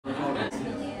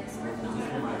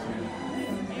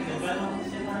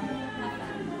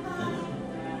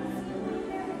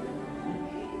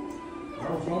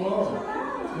Hello.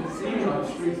 Good to see you on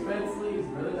Street Spensley. It's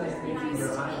really nice to meet you,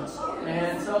 Your Highness.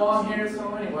 And so I'm here.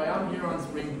 So anyway, I'm here on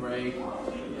spring break,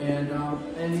 and you know,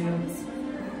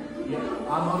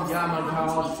 I'm on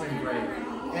college spring break.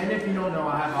 And if you don't know,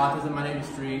 I have autism. My name is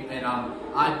Street, and I've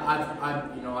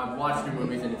watched your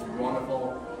movies, and it's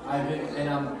wonderful.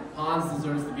 Hans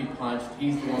deserves to be punched.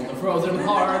 He's the one with the frozen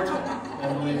heart.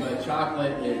 I believe the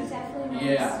chocolate is,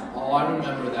 yeah. Oh, I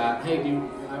remember that. Hey,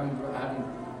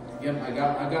 I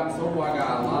got so far. I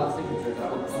got a lot of signatures.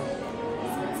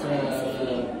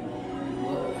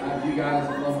 Have you guys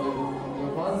love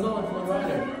Rapunzel and Flow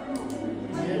Rider?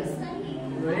 Yes.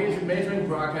 Majoring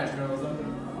broadcast journalism.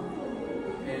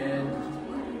 And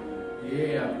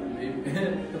yeah,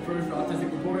 the first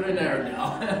autistic reporter in there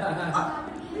now.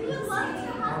 We would love to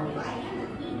have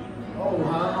you. Oh,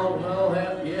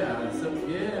 well, yeah. So,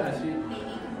 yeah,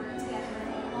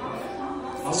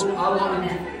 I love.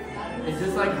 It's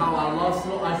just like how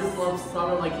I just love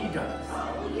summer like he does.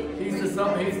 He's the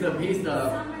only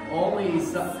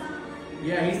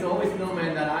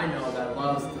snowman that I know that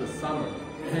loves the summer.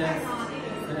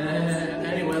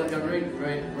 Anyway, like I'm ready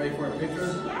for a picture.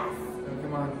 Yes. Oh,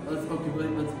 come on, let's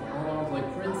like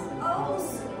Prince. Oh,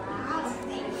 wow,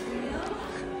 thank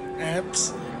you.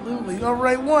 Absolutely. All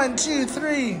right, 1, 2,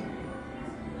 3.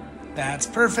 That's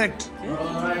perfect. All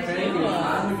right, thank you.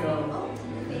 Time to go.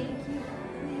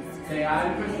 Say hi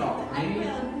to Crystal.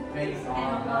 Thanks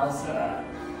on Elsa.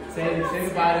 Say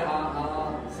goodbye to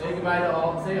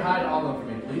all. Say hi to all of them for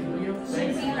me, please, will you?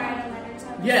 Thanks.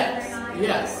 Yes.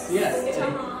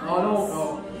 Oh no.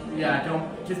 Yeah, don't.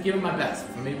 Just give it my best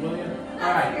for me, will you?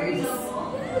 All right. It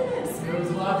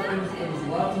was love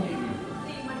to meet you.